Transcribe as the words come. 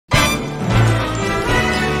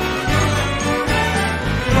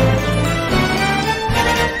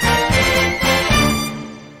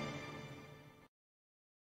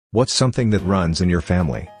What's something that runs in your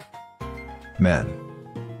family? Men.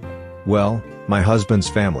 Well, my husband's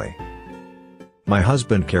family. My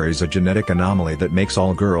husband carries a genetic anomaly that makes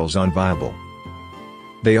all girls unviable.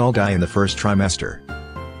 They all die in the first trimester.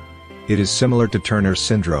 It is similar to Turner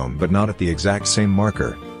syndrome but not at the exact same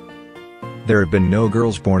marker. There have been no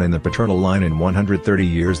girls born in the paternal line in 130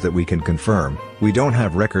 years that we can confirm. We don't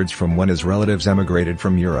have records from when his relatives emigrated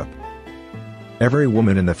from Europe. Every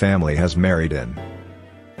woman in the family has married in.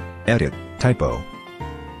 Edit, typo.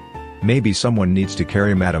 Maybe someone needs to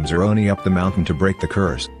carry Madame Zeroni up the mountain to break the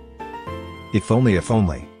curse. If only, if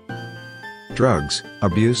only. Drugs,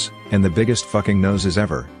 abuse, and the biggest fucking noses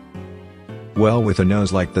ever. Well, with a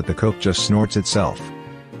nose like that, the coke just snorts itself.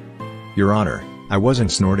 Your Honor, I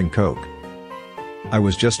wasn't snorting coke. I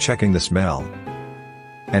was just checking the smell.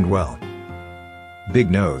 And well.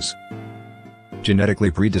 Big nose.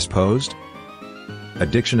 Genetically predisposed?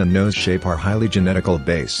 Addiction and nose shape are highly genetical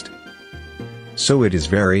based. So it is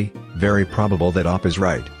very, very probable that Op is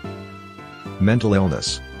right. Mental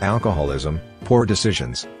illness, alcoholism, poor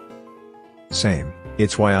decisions. Same,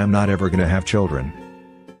 it's why I'm not ever gonna have children.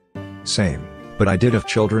 Same, but I did have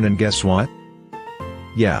children and guess what?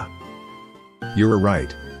 Yeah. You were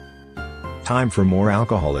right. Time for more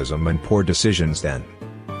alcoholism and poor decisions then.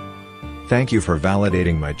 Thank you for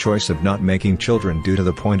validating my choice of not making children due to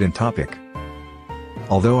the point and topic.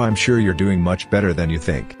 Although I'm sure you're doing much better than you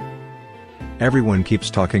think. Everyone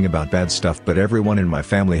keeps talking about bad stuff, but everyone in my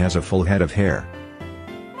family has a full head of hair.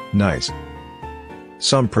 Nice.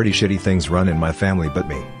 Some pretty shitty things run in my family, but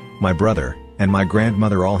me, my brother, and my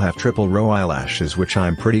grandmother all have triple row eyelashes, which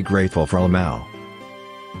I'm pretty grateful for. Lmao.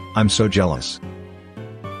 I'm so jealous.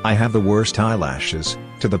 I have the worst eyelashes,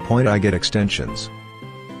 to the point I get extensions.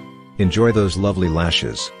 Enjoy those lovely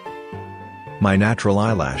lashes. My natural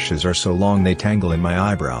eyelashes are so long they tangle in my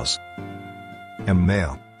eyebrows. Am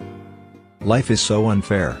male. Life is so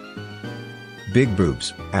unfair. Big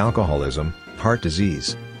boobs, alcoholism, heart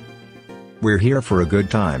disease. We're here for a good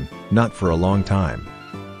time, not for a long time.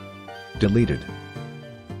 Deleted.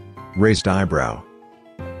 Raised eyebrow.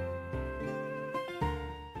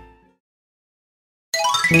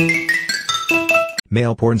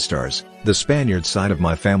 Male porn stars. The Spaniard side of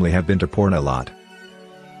my family have been to porn a lot.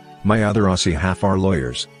 My other Aussie half are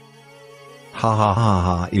lawyers. Ha ha ha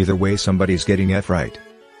ha, either way somebody's getting F right.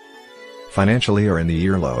 Financially or in the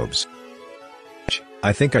earlobes.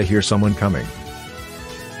 I think I hear someone coming.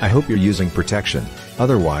 I hope you're using protection,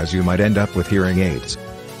 otherwise you might end up with hearing aids.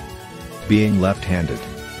 Being left-handed.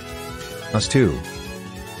 Us too.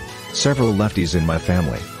 Several lefties in my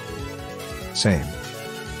family. Same.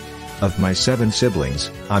 Of my 7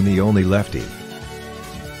 siblings, I'm the only lefty.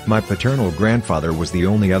 My paternal grandfather was the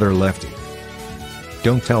only other lefty.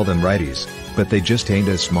 Don't tell them righties, but they just ain't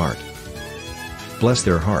as smart. Bless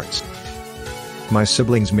their hearts. My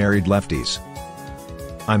siblings married lefties.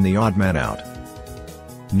 I'm the odd man out.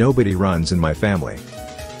 Nobody runs in my family.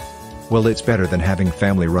 Well, it's better than having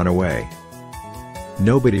family run away.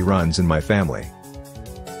 Nobody runs in my family.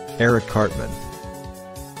 Eric Cartman.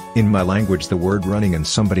 In my language, the word running and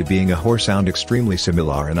somebody being a horse sound extremely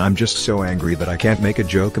similar, and I'm just so angry that I can't make a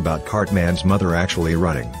joke about Cartman's mother actually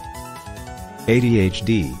running.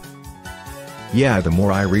 ADHD. Yeah, the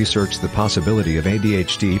more I research the possibility of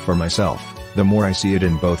ADHD for myself, the more I see it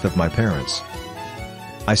in both of my parents.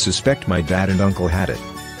 I suspect my dad and uncle had it.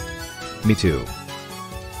 Me too.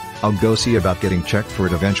 I'll go see about getting checked for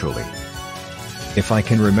it eventually. If I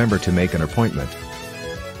can remember to make an appointment.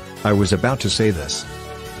 I was about to say this.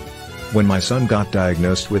 When my son got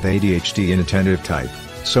diagnosed with ADHD inattentive type,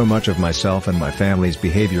 so much of myself and my family's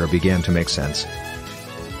behavior began to make sense.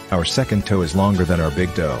 Our second toe is longer than our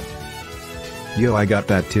big toe. Yo, I got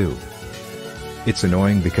that too. It's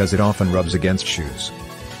annoying because it often rubs against shoes.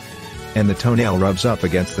 And the toenail rubs up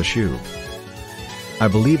against the shoe. I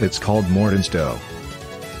believe it's called Morton's toe.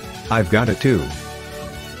 I've got it too.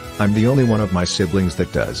 I'm the only one of my siblings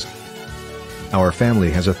that does. Our family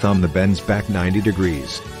has a thumb that bends back 90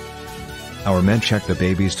 degrees. Our men check the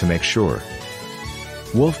babies to make sure.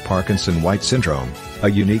 Wolff-Parkinson-White syndrome, a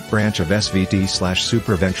unique branch of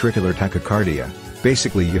SVT/supraventricular tachycardia.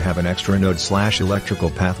 Basically, you have an extra node/electrical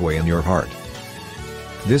pathway in your heart.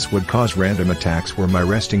 This would cause random attacks where my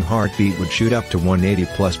resting heartbeat would shoot up to 180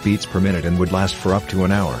 plus beats per minute and would last for up to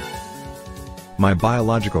an hour. My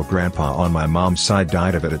biological grandpa on my mom's side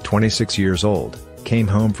died of it at 26 years old, came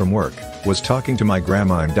home from work, was talking to my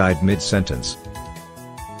grandma and died mid-sentence.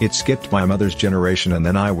 It skipped my mother's generation and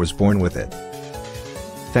then I was born with it.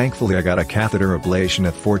 Thankfully I got a catheter ablation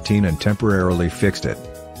at 14 and temporarily fixed it.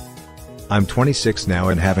 I'm 26 now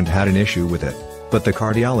and haven't had an issue with it. But the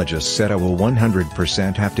cardiologist said I will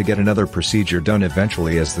 100% have to get another procedure done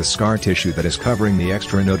eventually, as the scar tissue that is covering the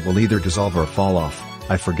extra node will either dissolve or fall off.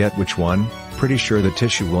 I forget which one, pretty sure the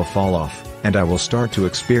tissue will fall off, and I will start to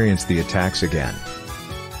experience the attacks again.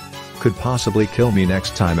 Could possibly kill me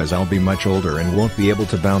next time, as I'll be much older and won't be able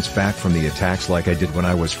to bounce back from the attacks like I did when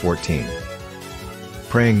I was 14.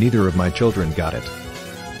 Praying neither of my children got it.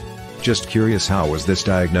 Just curious, how was this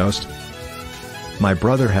diagnosed? My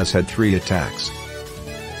brother has had 3 attacks.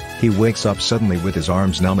 He wakes up suddenly with his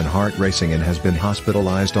arms numb and heart racing and has been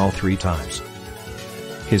hospitalized all 3 times.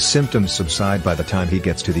 His symptoms subside by the time he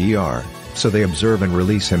gets to the ER, so they observe and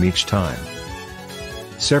release him each time.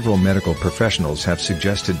 Several medical professionals have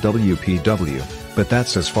suggested WPW, but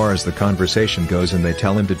that's as far as the conversation goes, and they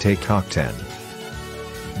tell him to take CoQ10.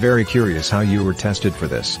 Very curious how you were tested for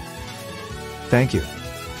this. Thank you.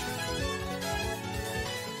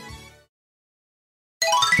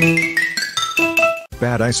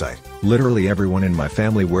 Bad eyesight. Literally everyone in my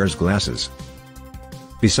family wears glasses.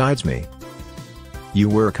 Besides me. You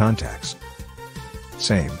wear contacts.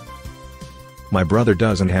 Same. My brother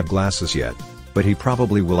doesn't have glasses yet, but he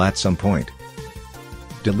probably will at some point.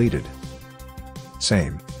 Deleted.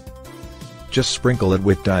 Same. Just sprinkle it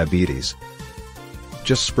with diabetes.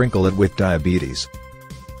 Just sprinkle it with diabetes.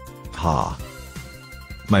 Ha.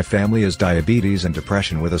 My family is diabetes and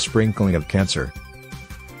depression with a sprinkling of cancer.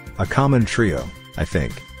 A common trio, I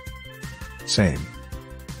think. Same.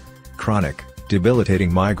 Chronic,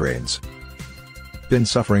 debilitating migraines. Been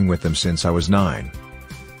suffering with them since I was 9.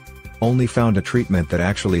 Only found a treatment that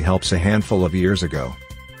actually helps a handful of years ago.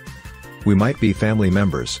 We might be family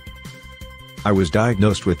members. I was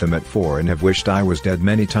diagnosed with them at 4 and have wished I was dead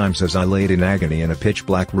many times as I laid in agony in a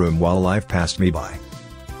pitch-black room while life passed me by.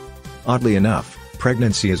 Oddly enough,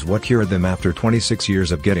 pregnancy is what cured them after 26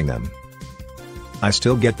 years of getting them. I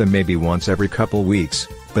still get them maybe once every couple weeks,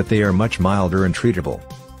 but they are much milder and treatable.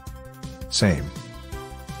 Same.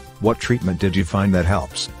 What treatment did you find that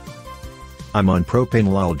helps? I'm on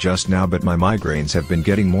propranolol just now, but my migraines have been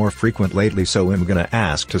getting more frequent lately, so I'm gonna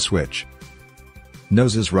ask to switch.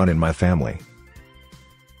 Noses run in my family.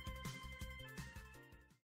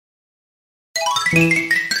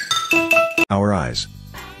 Our eyes.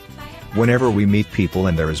 Whenever we meet people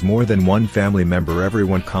and there is more than one family member,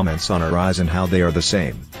 everyone comments on our eyes and how they are the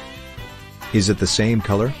same. Is it the same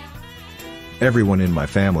color? Everyone in my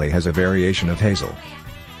family has a variation of hazel.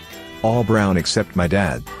 All brown except my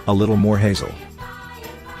dad, a little more hazel.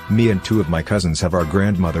 Me and 2 of my cousins have our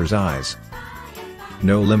grandmother's eyes.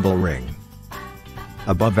 No limbal ring.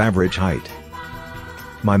 Above average height.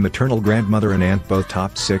 My maternal grandmother and aunt both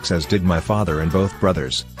topped 6, as did my father and both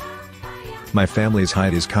brothers. My family's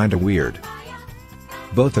height is kinda weird.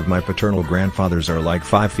 Both of my paternal grandfathers are like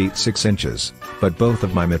 5 feet 6 inches, but both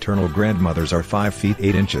of my maternal grandmothers are 5 feet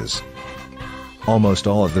 8 inches. Almost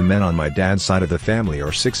all of the men on my dad's side of the family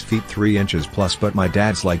are 6 feet 3 inches plus, but my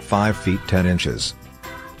dad's like 5 feet 10 inches.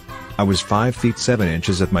 I was 5 feet 7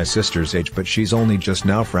 inches at my sister's age, but she's only just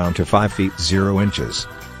now frowned to 5 feet 0 inches.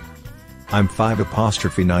 I'm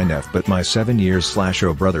 5'9F, but my 7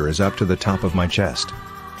 years/0 brother is up to the top of my chest.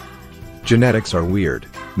 Genetics are weird,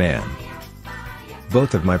 man.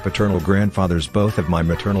 Both of my paternal grandfathers, both of my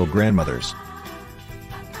maternal grandmothers.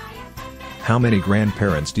 How many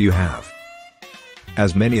grandparents do you have?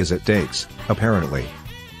 As many as it takes, apparently.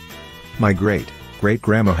 My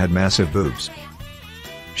great-great-grandma had massive boobs.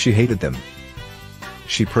 She hated them.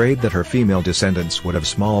 She prayed that her female descendants would have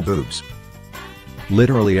small boobs.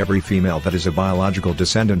 Literally every female that is a biological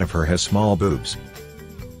descendant of her has small boobs.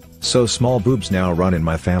 So small boobs now run in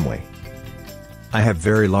my family. I have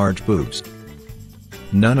very large boobs.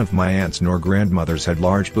 None of my aunts nor grandmothers had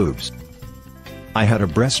large boobs. I had a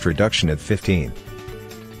breast reduction at 15.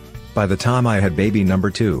 By the time I had baby number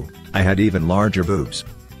 2, I had even larger boobs.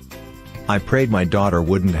 I prayed my daughter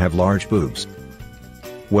wouldn't have large boobs.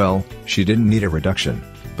 Well, she didn't need a reduction,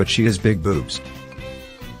 but she has big boobs.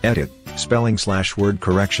 Edit, spelling/word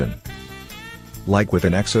correction. Like with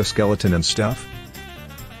an exoskeleton and stuff?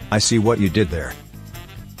 I see what you did there.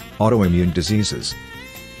 Autoimmune diseases.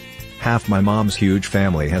 Half my mom's huge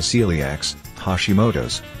family has celiacs,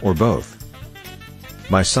 Hashimoto's, or both.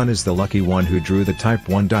 My son is the lucky one who drew the type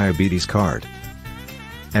 1 diabetes card.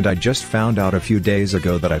 And I just found out a few days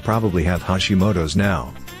ago that I probably have Hashimoto's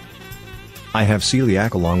now. I have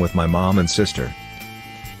celiac along with my mom and sister.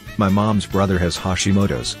 My mom's brother has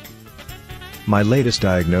Hashimoto's. My latest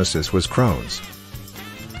diagnosis was Crohn's.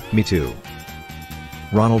 Me too.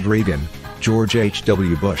 Ronald Reagan, George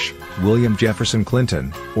H.W. Bush, William Jefferson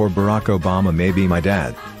Clinton, or Barack Obama may be my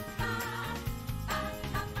dad.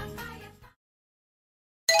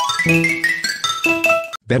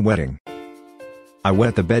 Bedwetting. I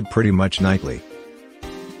wet the bed pretty much nightly.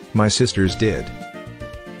 My sisters did.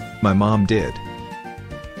 My mom did.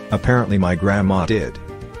 Apparently my grandma did.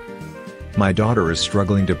 My daughter is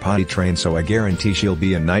struggling to potty train, so I guarantee she'll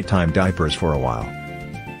be in nighttime diapers for a while.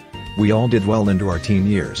 We all did well into our teen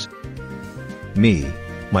years. Me,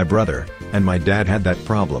 my brother, and my dad had that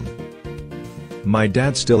problem. My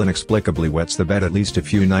dad still inexplicably wets the bed at least a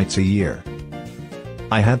few nights a year.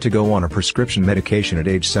 I had to go on a prescription medication at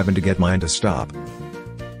age 7 to get mine to stop.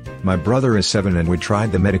 My brother is 7 and we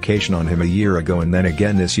tried the medication on him a year ago and then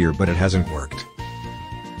again this year, but it hasn't worked.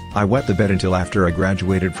 I wet the bed until after I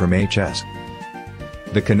graduated from HS.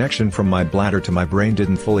 The connection from my bladder to my brain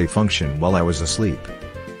didn't fully function while I was asleep.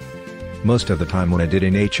 Most of the time when I did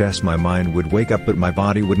in HS my mind would wake up but my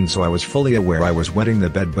body wouldn't, so I was fully aware I was wetting the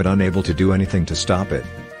bed but unable to do anything to stop it.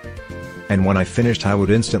 And when I finished I would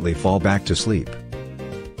instantly fall back to sleep.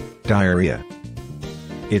 Diarrhea.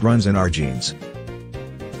 It runs in our genes.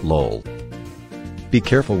 Lol. Be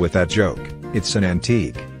careful with that joke, it's an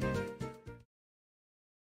antique.